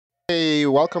Hey,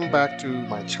 welcome back to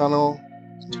my channel.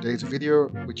 In today's video,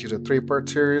 which is a three-part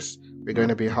series, we're going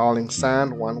to be hauling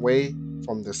sand one way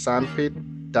from the sand pit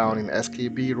down in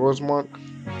SKB Rosemont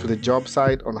to the job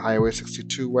site on Highway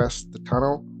 62 West, the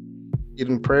tunnel,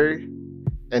 Eden Prairie.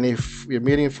 And if you're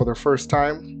meeting for the first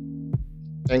time,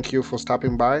 thank you for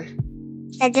stopping by.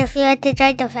 And if you want to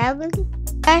join the family,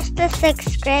 press the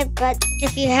subscribe button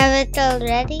if you haven't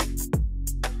already.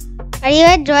 Are you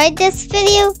enjoying this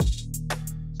video?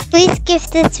 Please give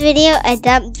this video a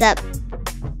thumbs up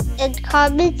and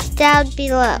comments down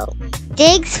below.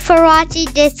 Thanks for watching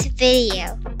this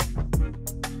video.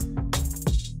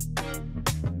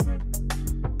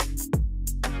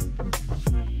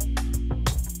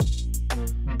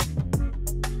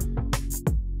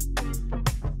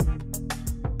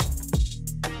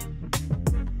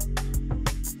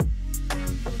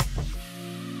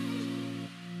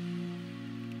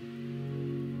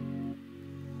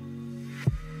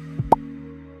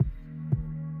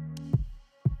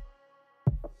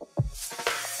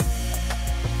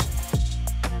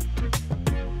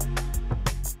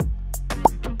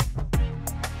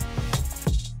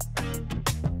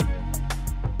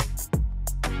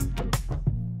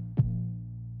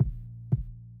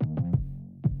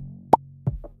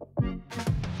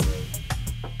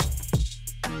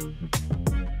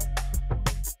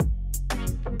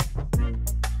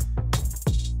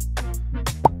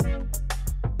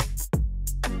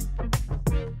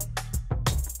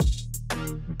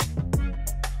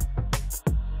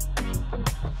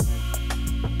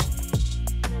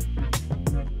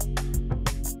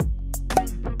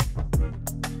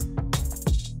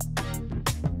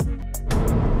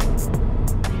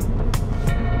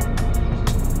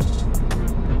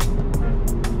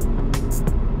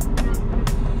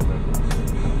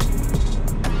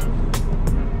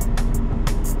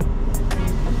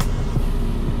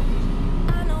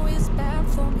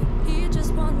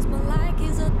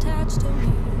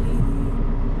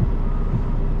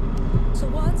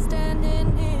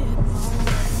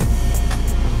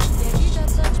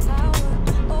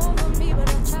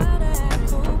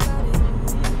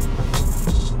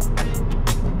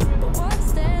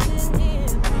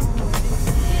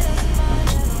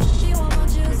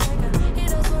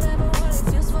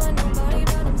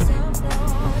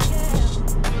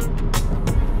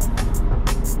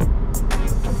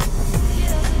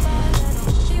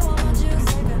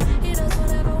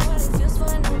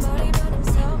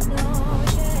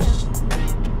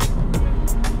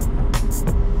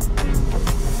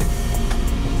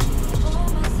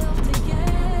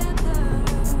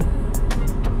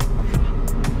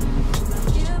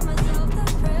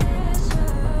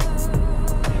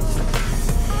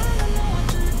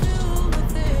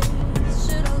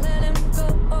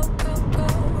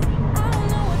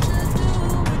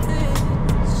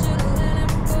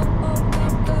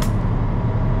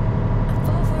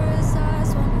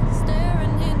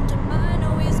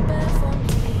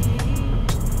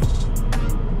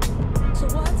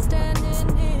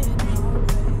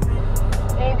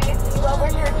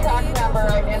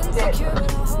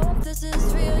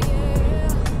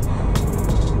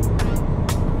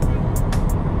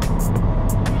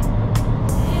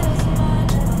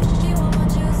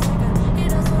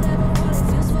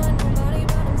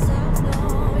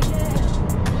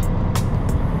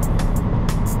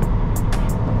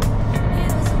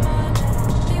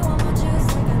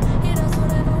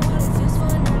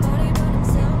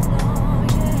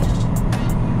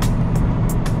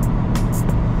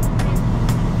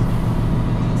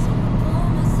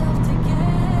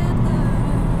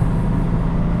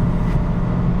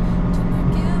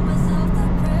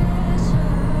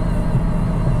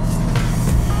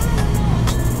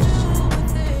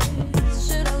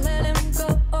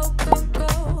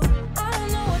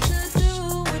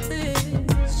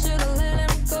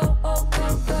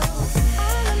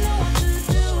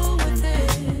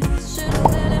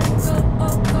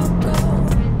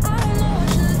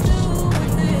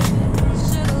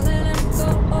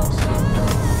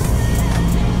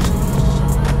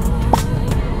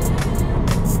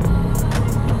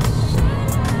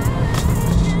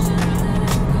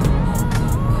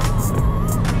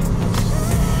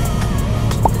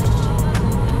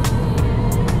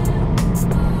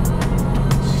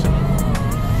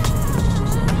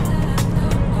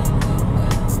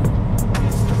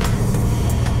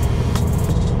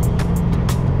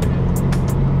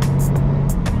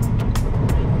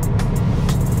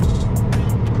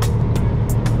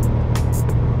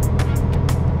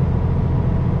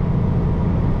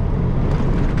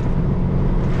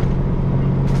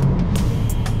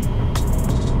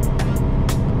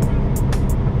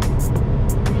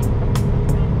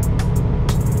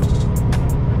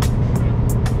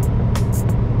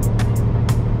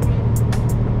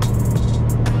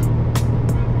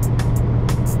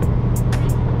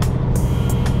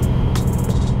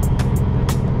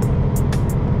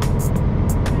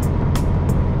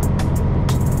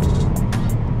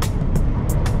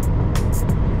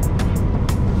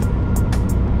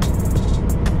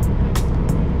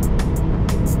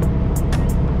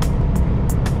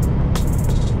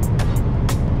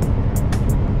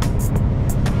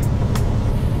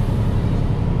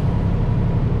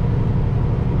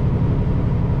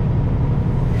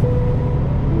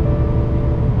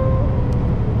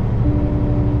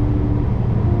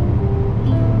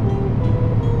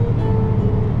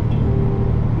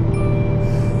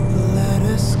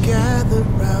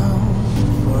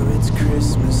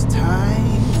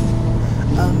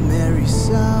 a merry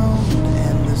sound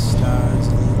and the stars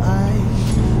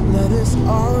align. Let us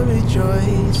all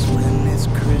rejoice when it's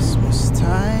Christmas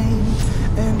time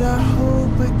and our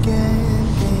hope again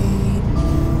made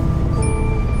new.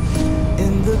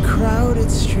 In the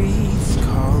crowded streets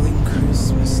calling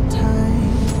Christmas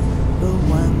time, the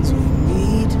ones we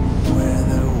meet wear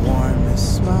their warmest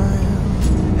smile,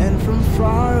 and from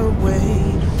far away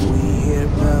we hear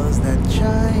bells that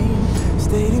chime,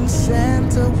 stating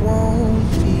Santa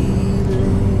won't be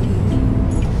late.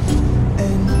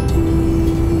 And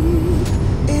deep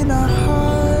in our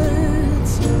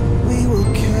hearts we will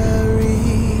carry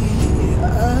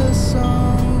a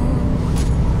song,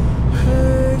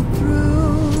 heard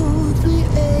through the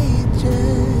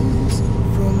ages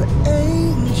from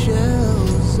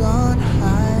angels on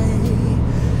high.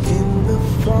 In the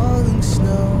falling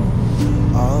snow,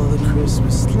 all the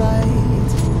Christmas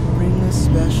lights bring a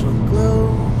special glow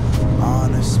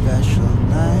on a special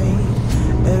night.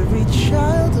 Every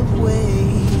child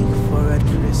awake, for at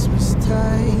Christmas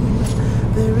time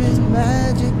there is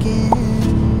magic in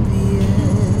the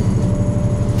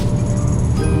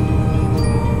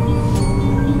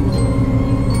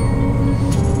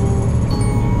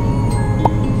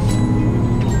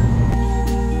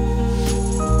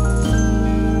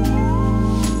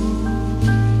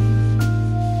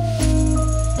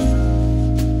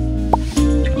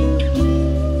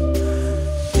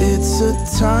It's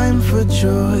a time for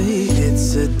joy,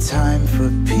 it's a time for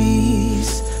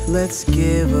peace. Let's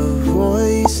give a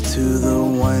voice to the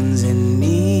ones in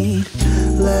need.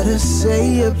 Let us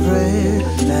say a prayer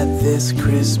that this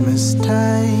Christmas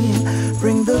time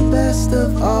bring the best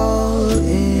of all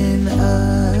in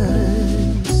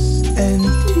us. And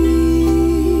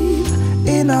deep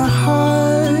in our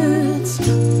hearts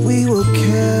we will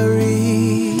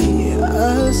carry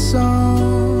a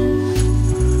song,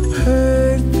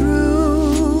 heard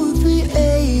through the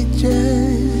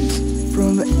ages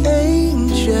from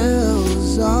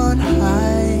angels on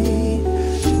high.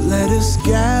 Let us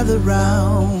gather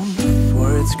round,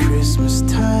 for it's Christmas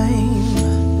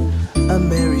time, a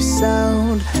merry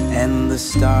sound and the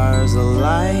stars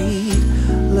alight.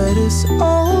 Let us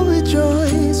all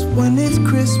rejoice when it's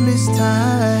Christmas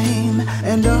time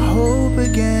and our hope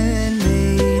again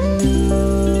made new.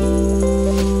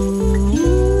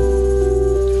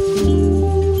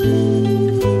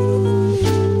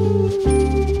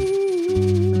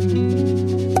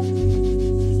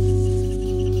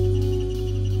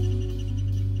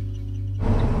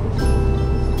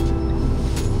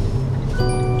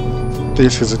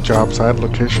 This is a job site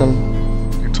location.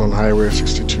 It's on Highway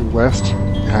 62 West,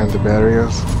 behind the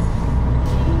barriers.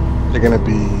 They're gonna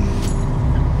be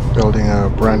building a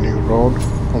brand new road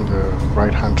on the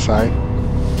right hand side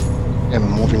and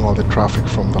moving all the traffic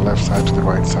from the left side to the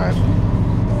right side.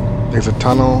 There's a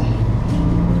tunnel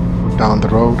down the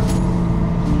road.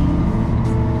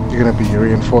 They're gonna be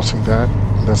reinforcing that,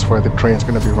 and that's where the train's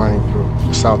gonna be running through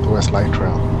the Southwest Light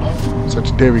Trail. So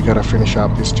today we gotta finish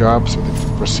up this job so that we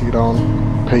can proceed on,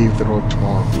 pave the road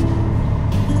tomorrow.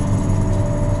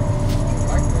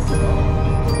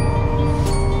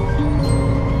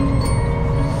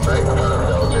 Right in front of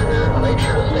those here. Make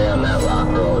sure to stay on that rock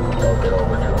road. Don't get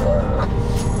over too far.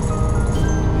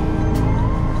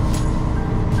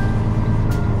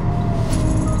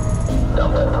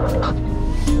 Dump it.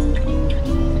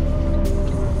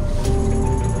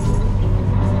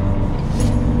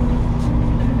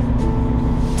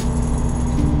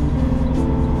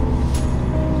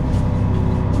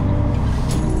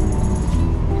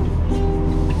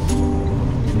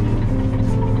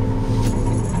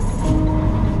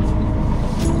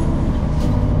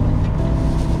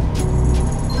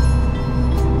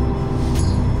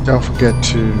 Don't forget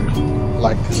to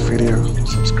like this video,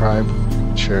 subscribe,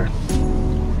 share.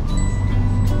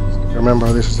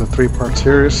 Remember, this is a 3-part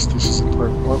series. This is the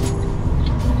part 1.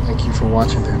 Thank you for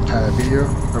watching the entire video.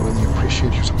 I really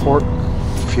appreciate your support.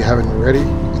 If you haven't already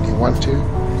and you want to,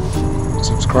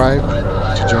 subscribe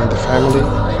to join the family.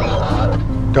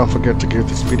 Don't forget to give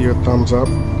this video a thumbs up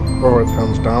or a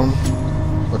thumbs down,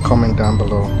 or comment down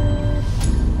below.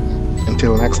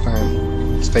 Until next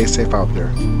time, stay safe out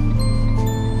there.